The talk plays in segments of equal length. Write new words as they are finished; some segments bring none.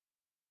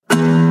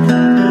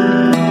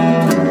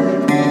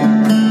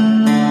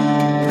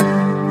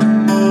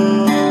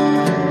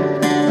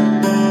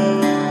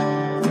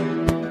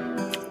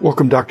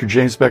Welcome, Dr.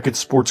 James Beckett,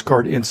 Sports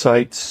Card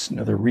Insights,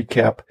 another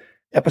recap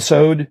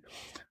episode.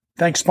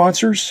 Thanks,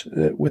 sponsors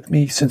with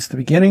me since the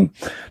beginning.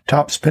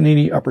 Topps,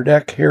 Panini, Upper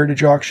Deck,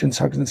 Heritage Auctions,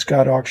 Huggins &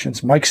 Scott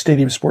Auctions, Mike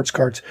Stadium Sports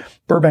Cards,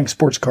 Burbank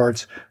Sports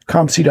Cards,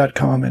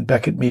 ComC.com, and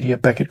Beckett Media,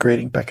 Beckett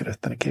Grading, Beckett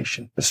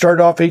Authentication. It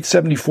started off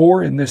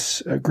 874 in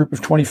this group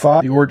of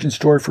 25. The origin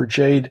story for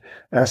Jade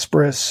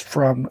Aspress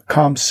from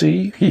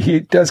ComC. He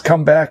does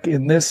come back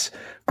in this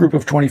group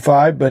of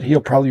 25, but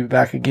he'll probably be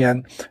back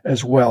again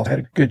as well. Had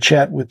a good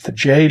chat with the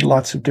Jade,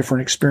 lots of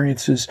different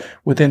experiences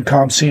within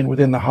ComC and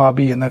within the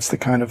hobby, and that's the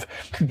kind of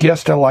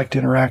guest I like to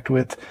interact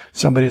with,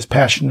 somebody who's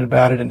passionate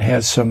about it and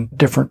has some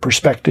different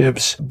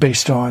perspectives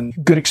based on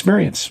good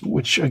experience,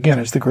 which again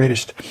is the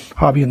greatest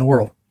hobby in the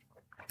world.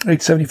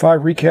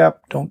 875 recap,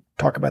 don't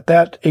talk about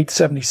that.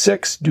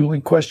 876,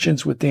 dueling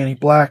questions with Danny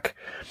Black.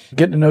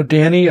 Getting to know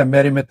Danny, I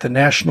met him at the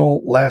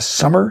National last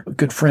summer. A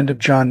good friend of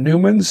John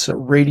Newman's,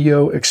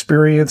 radio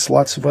experience,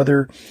 lots of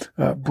other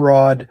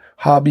broad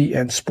hobby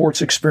and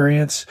sports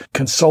experience,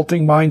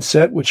 consulting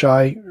mindset, which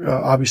I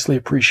obviously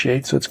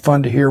appreciate. So it's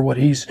fun to hear what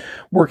he's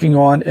working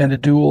on and to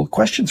duel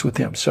questions with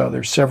him. So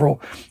there's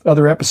several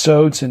other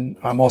episodes, and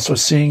I'm also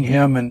seeing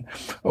him and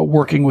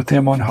working with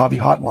him on Hobby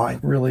Hotline.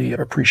 Really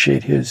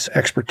appreciate his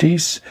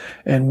expertise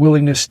and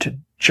willingness to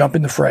jump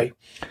in the fray.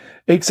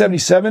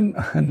 877,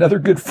 another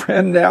good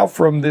friend now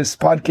from this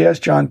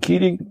podcast, John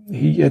Keating.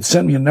 He had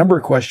sent me a number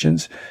of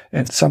questions,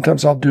 and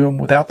sometimes I'll do them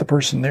without the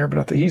person there, but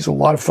I think he's a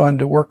lot of fun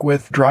to work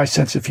with, dry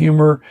sense of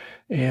humor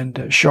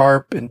and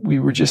sharp. And we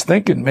were just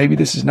thinking maybe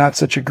this is not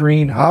such a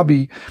green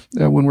hobby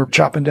when we're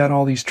chopping down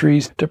all these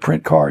trees to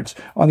print cards.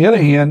 On the other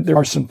hand, there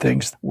are some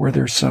things where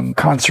there's some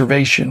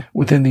conservation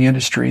within the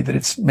industry that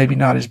it's maybe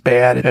not as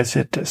bad as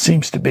it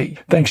seems to be.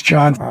 Thanks,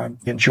 John. I'm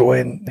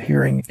enjoying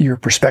hearing your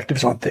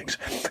perspectives on things.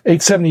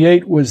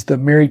 878 was the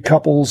married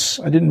couples.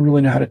 I didn't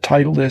really know how to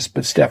title this,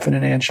 but Stefan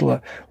and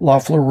Angela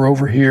Loeffler were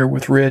over here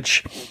with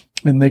Rich,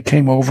 and they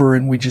came over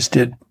and we just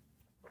did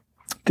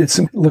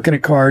some looking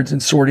at cards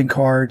and sorting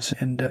cards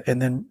and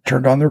then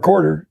turned on the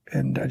recorder.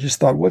 And I just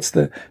thought, what's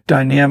the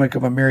dynamic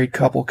of a married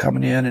couple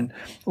coming in? And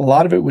a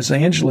lot of it was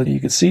Angela. You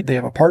could see they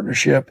have a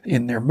partnership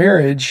in their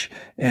marriage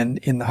and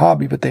in the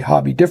hobby, but they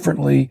hobby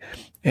differently.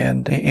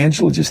 And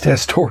Angela just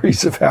has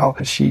stories of how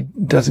she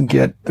doesn't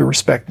get the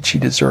respect that she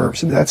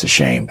deserves. And that's a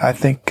shame. I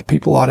think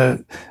people ought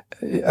to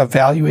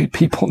evaluate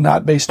people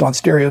not based on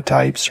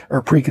stereotypes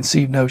or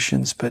preconceived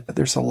notions, but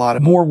there's a lot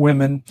of more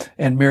women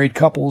and married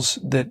couples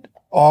that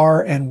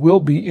are and will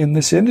be in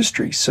this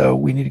industry. So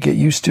we need to get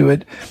used to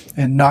it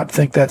and not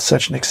think that's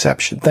such an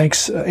exception.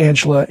 Thanks,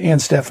 Angela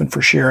and Stefan,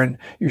 for sharing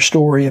your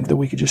story and that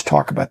we could just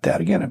talk about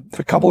that. Again, if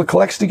a couple that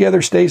collects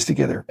together, stays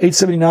together.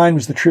 879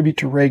 was the tribute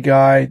to Ray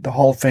Guy, the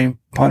Hall of Fame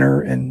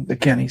punter. And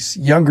again, he's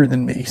younger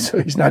than me.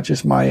 So he's not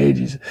just my age.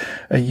 He's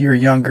a year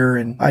younger.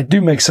 And I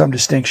do make some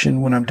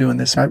distinction when I'm doing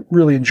this. I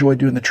really enjoy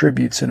doing the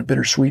tributes in a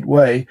bittersweet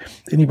way.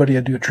 Anybody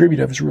I do a tribute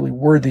of is really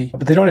worthy,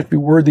 but they don't have to be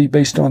worthy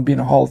based on being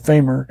a Hall of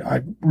Famer.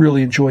 I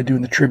really enjoy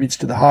doing the tributes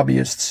to the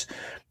hobbyists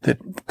that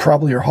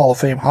probably are Hall of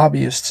Fame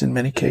hobbyists in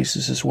many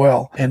cases as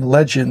well, and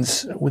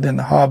legends within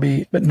the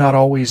hobby, but not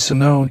always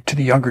known to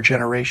the younger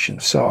generation.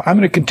 So I'm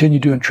going to continue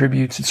doing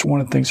tributes. It's one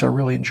of the things I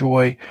really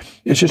enjoy.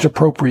 It's just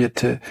appropriate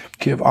to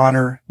give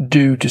honor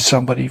due to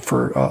somebody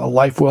for a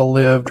life well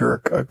lived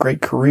or a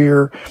great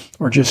career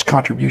or just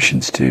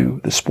contributions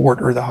to the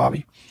sport or the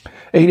hobby.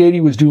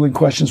 880 was dueling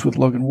questions with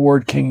Logan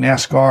Ward, King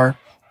NASCAR.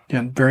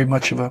 And very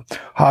much of a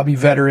hobby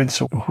veteran,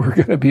 so we're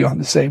going to be on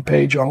the same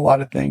page on a lot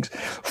of things.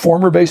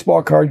 Former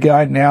baseball card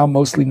guy, now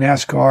mostly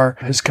NASCAR,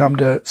 has come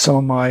to some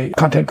of my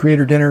content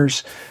creator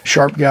dinners.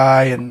 Sharp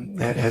guy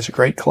and has a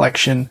great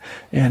collection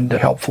and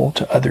helpful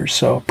to others,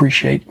 so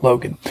appreciate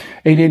Logan.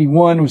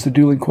 881 was the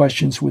dueling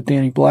questions with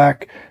Danny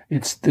Black.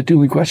 It's the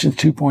dueling questions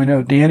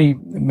 2.0. Danny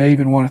may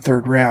even won a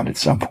third round at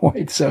some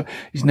point. So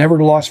he's never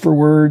lost for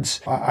words.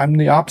 I'm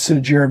the opposite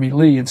of Jeremy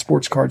Lee in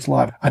Sports Cards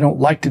Live. I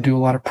don't like to do a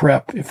lot of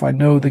prep. If I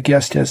know the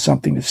guest has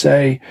something to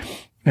say,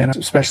 and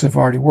especially if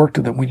I've already worked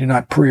with them, we do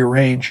not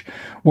prearrange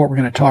what we're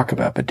going to talk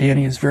about. But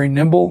Danny is very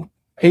nimble.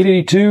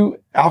 882,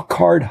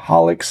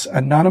 Alcardholics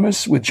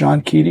Anonymous with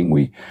John Keating.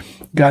 We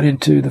got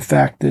into the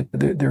fact that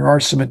there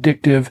are some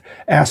addictive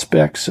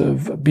aspects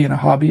of being a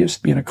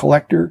hobbyist, being a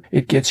collector.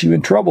 It gets you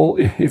in trouble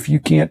if you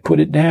can't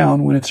put it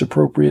down when it's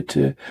appropriate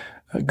to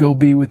go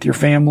be with your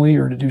family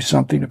or to do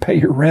something to pay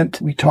your rent.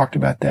 We talked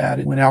about that.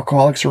 And when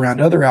alcoholics are around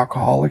other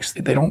alcoholics,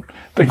 they don't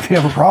think they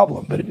have a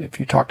problem. But if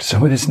you talk to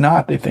somebody that's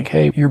not, they think,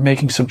 hey, you're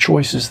making some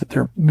choices that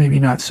they're maybe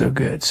not so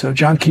good. So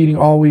John Keating,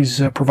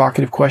 always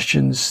provocative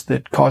questions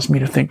that caused me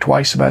to think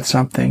twice about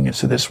something. And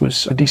so this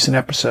was a decent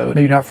episode.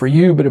 Maybe not for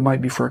you, but it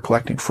might be for a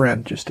collecting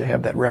friend, just to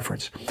have that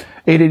reference.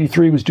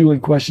 883 was dueling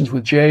questions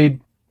with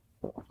Jade.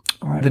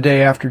 The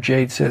day after,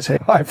 Jade says, hey,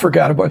 I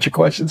forgot a bunch of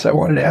questions I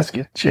wanted to ask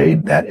you.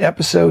 Jade, that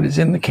episode is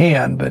in the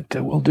can, but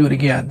we'll do it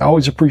again. I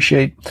always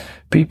appreciate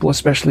people,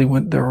 especially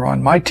when they're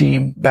on my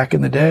team back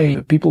in the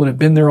day, people that have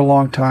been there a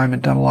long time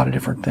and done a lot of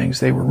different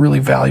things. They were really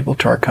valuable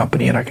to our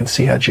company, and I can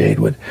see how Jade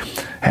would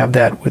have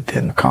that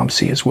within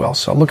COMC as well.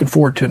 So looking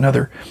forward to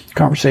another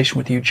conversation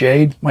with you,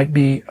 Jade. Might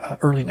be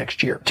early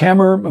next year.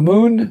 Tamer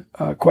Mamoon,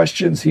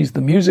 questions. He's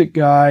the music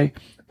guy.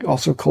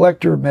 Also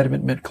collector, met him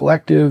at Mint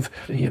Collective.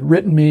 He had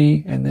written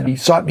me, and then he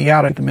sought me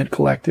out at the Mint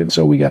Collective.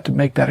 So we got to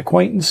make that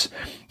acquaintance,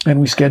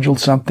 and we scheduled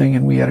something,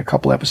 and we had a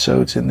couple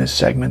episodes in this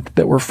segment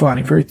that were fun.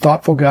 A very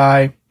thoughtful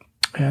guy,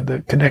 and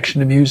the connection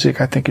to music,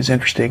 I think, is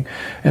interesting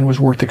and was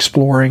worth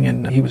exploring,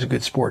 and he was a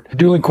good sport.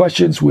 Dueling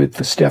questions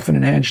with Stefan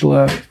and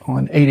Angela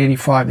on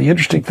 885. The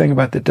interesting thing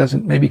about that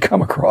doesn't maybe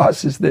come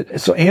across is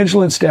that, so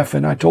Angela and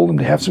Stefan, I told them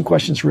to have some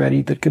questions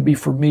ready that could be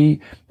for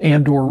me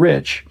and or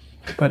Rich.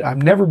 But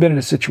I've never been in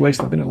a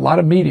situation, I've been in a lot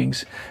of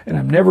meetings, and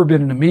I've never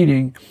been in a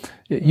meeting.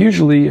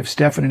 Usually if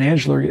Stefan and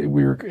Angela,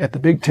 we were at the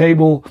big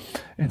table,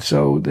 and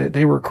so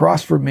they were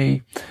across from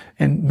me,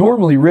 and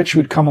normally Rich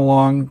would come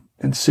along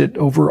and sit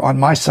over on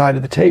my side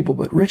of the table,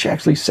 but Rich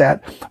actually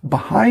sat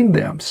behind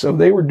them. So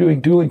they were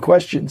doing dueling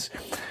questions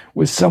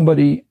with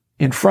somebody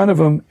in front of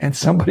him and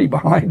somebody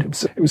behind him.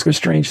 So it was a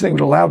strange thing.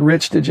 It allowed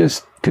Rich to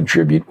just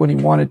contribute when he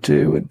wanted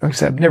to. And like I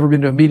said, I've never been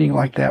to a meeting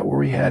like that where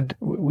we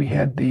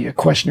had the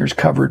questioners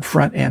covered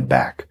front and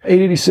back.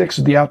 886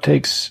 is the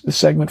outtakes, the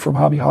segment from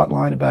Hobby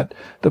Hotline about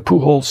the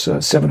Pujols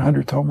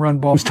 700th home run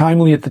ball. It was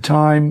timely at the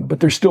time,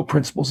 but there's still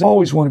principles. I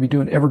always want to be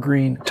doing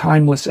evergreen,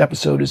 timeless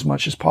episode as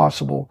much as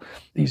possible.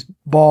 These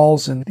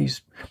balls and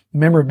these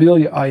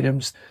memorabilia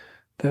items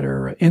that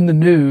are in the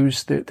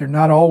news, they're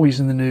not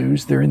always in the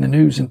news. They're in the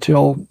news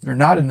until they're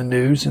not in the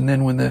news. And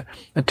then when the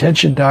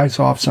attention dies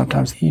off,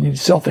 sometimes you need to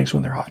sell things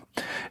when they're hot.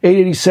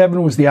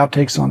 887 was the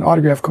outtakes on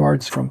autograph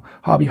cards from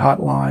Hobby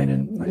Hotline.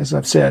 And as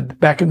I've said,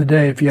 back in the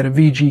day, if you had a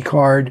VG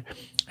card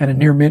and a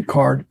near mint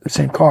card, the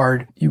same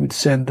card, you would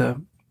send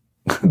the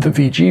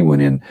VG one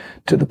in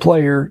to the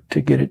player to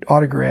get it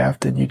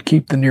autographed, and you'd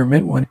keep the near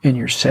mint one in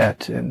your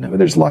set. And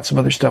there's lots of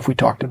other stuff we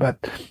talked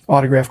about,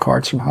 autograph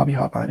cards from Hobby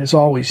Hotline. As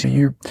always,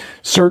 you're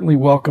certainly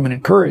welcome and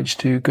encouraged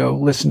to go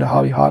listen to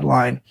Hobby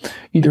Hotline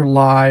either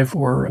live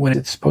or when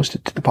it's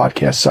posted to the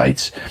podcast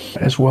sites,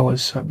 as well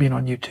as being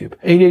on YouTube.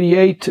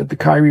 888, the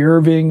Kyrie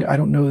Irving. I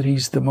don't know that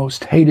he's the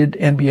most hated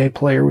NBA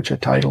player, which I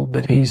titled,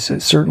 but he's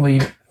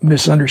certainly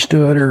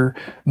misunderstood or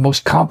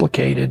most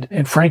complicated.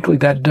 And frankly,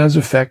 that does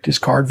affect his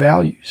card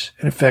values.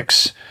 It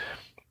affects,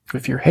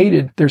 if you're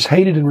hated, there's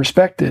hated and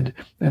respected,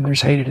 and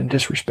there's hated and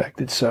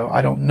disrespected. So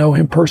I don't know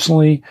him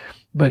personally,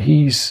 but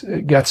he's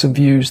got some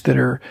views that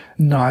are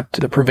not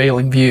the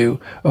prevailing view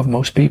of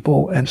most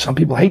people, and some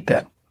people hate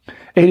that.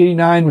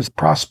 889 was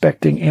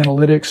prospecting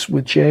analytics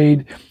with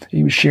Jade.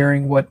 He was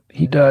sharing what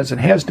he does and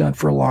has done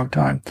for a long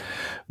time.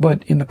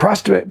 But in the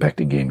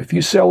prospecting game, if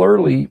you sell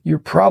early, you're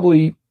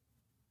probably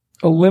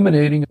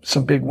eliminating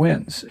some big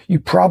wins. You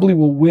probably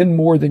will win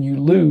more than you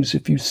lose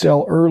if you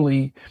sell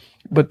early,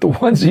 but the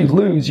ones you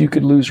lose, you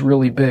could lose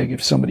really big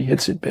if somebody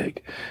hits it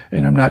big.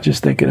 And I'm not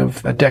just thinking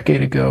of a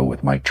decade ago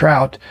with Mike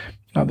Trout.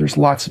 There's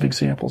lots of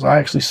examples. I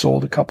actually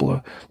sold a couple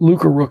of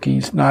Luka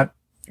rookies, not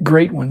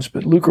great ones,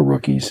 but Luka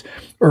rookies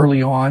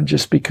early on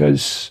just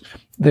because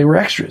they were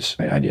extras.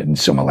 I didn't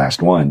sell my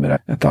last one,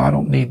 but I thought I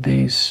don't need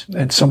these.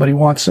 And somebody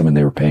wants them, and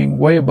they were paying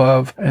way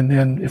above. And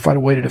then if I'd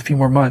have waited a few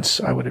more months,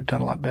 I would have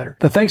done a lot better.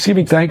 The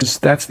Thanksgiving Thanks,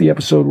 that's the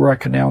episode where I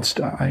announced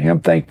I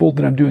am thankful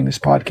that I'm doing this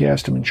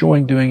podcast. I'm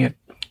enjoying doing it,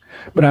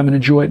 but I'm going to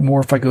enjoy it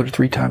more if I go to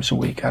 3 times a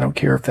week. I don't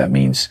care if that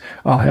means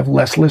I'll have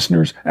less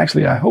listeners.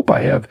 Actually, I hope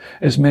I have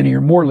as many or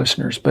more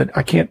listeners, but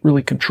I can't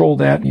really control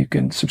that. You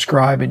can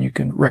subscribe and you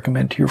can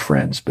recommend to your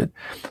friends, but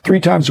 3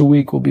 times a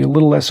week will be a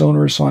little less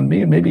onerous on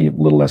me and maybe a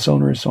little less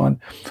onerous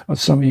on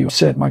some of you. I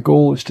said my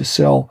goal is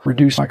to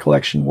reduce my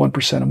collection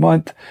 1% a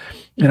month.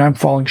 And I'm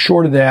falling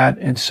short of that.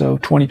 And so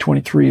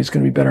 2023 is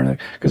going to be better than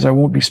that because I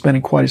won't be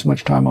spending quite as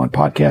much time on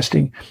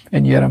podcasting.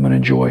 And yet I'm going to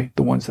enjoy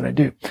the ones that I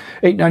do.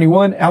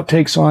 891,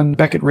 outtakes on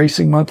Beckett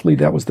Racing Monthly.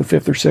 That was the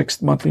 5th or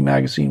 6th monthly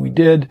magazine we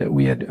did.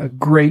 We had a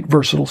great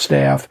versatile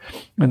staff.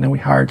 And then we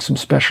hired some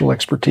special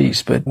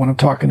expertise. But when I'm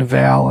talking to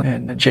Val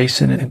and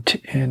Jason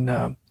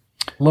and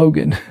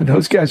Logan,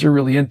 those guys are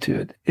really into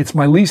it. It's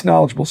my least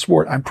knowledgeable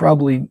sport. I'm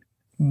probably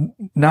 9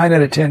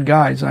 out of 10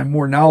 guys. I'm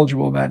more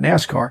knowledgeable about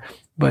NASCAR,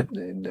 but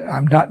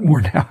I'm not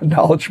more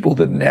knowledgeable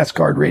than the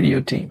NASCAR radio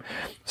team.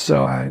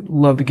 So I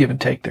love the give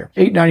and take there.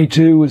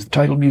 892 was the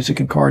title Music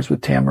and Cards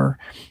with Tamer.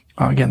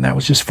 Again, that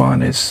was just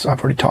fun. I've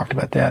already talked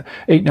about that.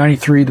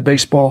 893, the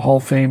Baseball Hall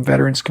of Fame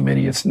Veterans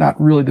Committee. It's not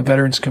really the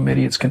Veterans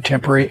Committee. It's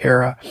contemporary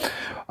era.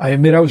 I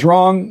admit I was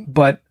wrong,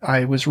 but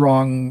I was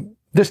wrong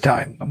this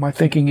time. My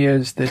thinking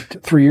is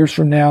that 3 years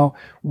from now,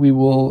 we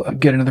will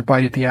get another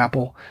bite at the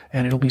apple,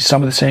 and it'll be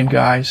some of the same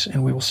guys,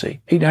 and we will see.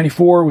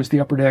 894 was the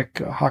Upper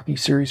Deck Hockey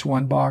Series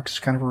 1 box,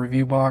 kind of a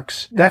review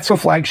box. That's a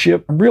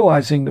flagship. I'm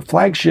realizing the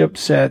flagship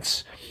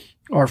sets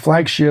are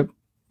flagship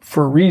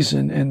for a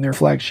reason, and they're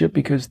flagship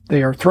because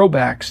they are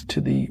throwbacks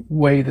to the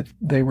way that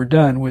they were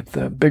done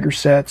with bigger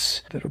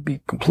sets that'll be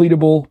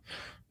completable.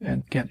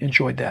 And again,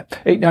 enjoyed that.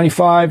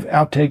 $8.95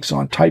 outtakes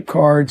on type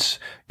cards.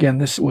 Again,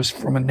 this was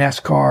from a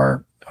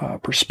NASCAR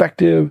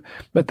perspective,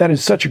 but that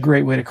is such a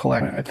great way to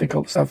collect. I think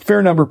a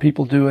fair number of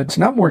people do it. It's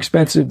not more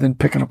expensive than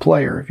picking a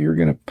player if you're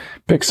going to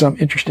pick some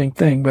interesting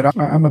thing, but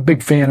I'm a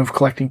big fan of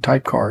collecting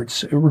type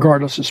cards,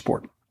 regardless of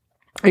sport.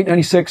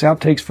 $8.96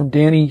 outtakes from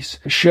Danny's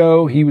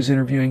show. He was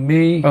interviewing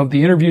me. Of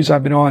the interviews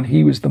I've been on,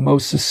 he was the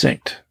most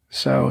succinct.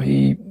 So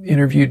he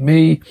interviewed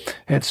me,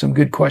 had some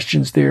good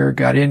questions there,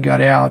 got in, got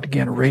out.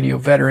 Again, a radio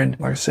veteran,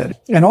 like I said.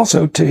 And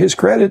also, to his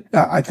credit,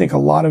 I think a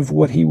lot of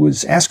what he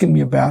was asking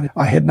me about,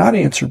 I had not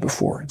answered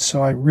before. And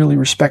so I really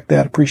respect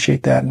that,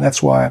 appreciate that. And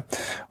that's why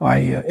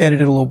I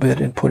edited a little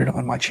bit and put it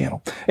on my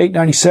channel.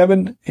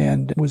 $8.97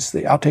 and was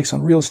the outtakes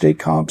on real estate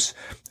comps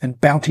and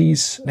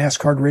bounties,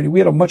 NASCAR radio. We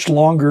had a much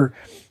longer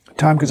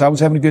time because I was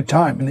having a good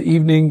time. In the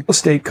evening, real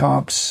estate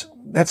comps,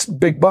 that's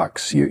big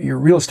bucks. Your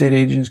real estate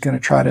agent is going to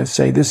try to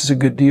say, this is a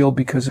good deal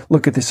because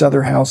look at this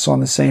other house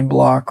on the same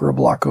block or a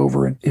block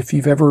over. And if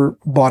you've ever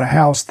bought a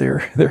house,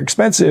 they're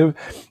expensive,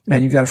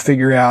 and you've got to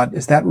figure out,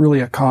 is that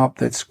really a comp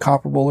that's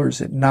comparable, or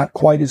is it not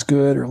quite as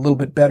good or a little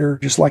bit better?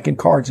 Just like in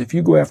cards, if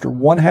you go after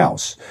one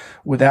house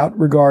without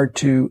regard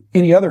to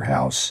any other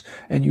house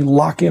and you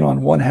lock in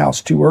on one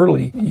house too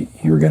early,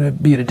 you're going to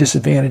be at a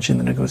disadvantage in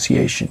the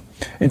negotiation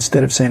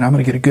instead of saying, I'm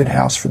going to get a good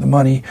house for the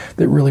money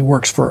that really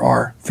works for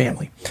our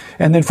family.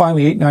 And then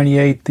finally,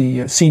 $8.98,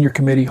 the Senior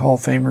Committee Hall of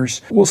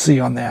Famers. We'll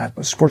see on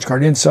that. Sports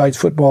Card Insights,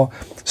 football,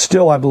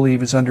 still, I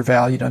believe, is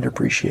undervalued,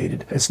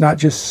 underappreciated. It's not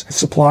just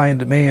supply and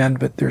demand,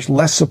 but there's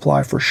less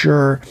supply for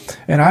sure.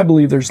 And I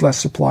believe there's less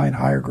supply in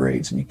higher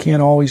grades. And you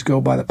can't always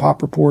go by the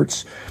pop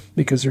reports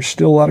because there's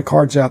still a lot of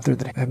cards out there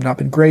that have not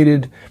been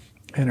graded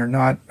and are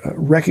not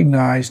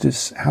recognized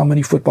as how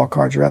many football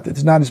cards are out there.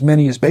 There's not as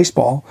many as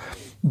baseball,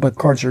 but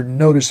cards are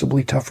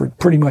noticeably tougher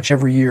pretty much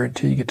every year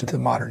until you get to the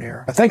modern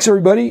era. Thanks,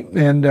 everybody,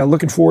 and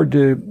looking forward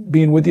to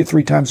being with you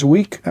 3 times a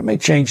week. That may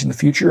change in the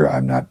future.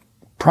 I'm not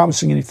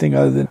promising anything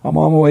other than I'm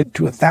on my way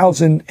to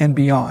 1,000 and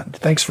beyond.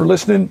 Thanks for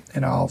listening,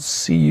 and I'll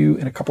see you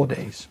in a couple of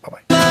days.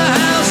 Bye-bye.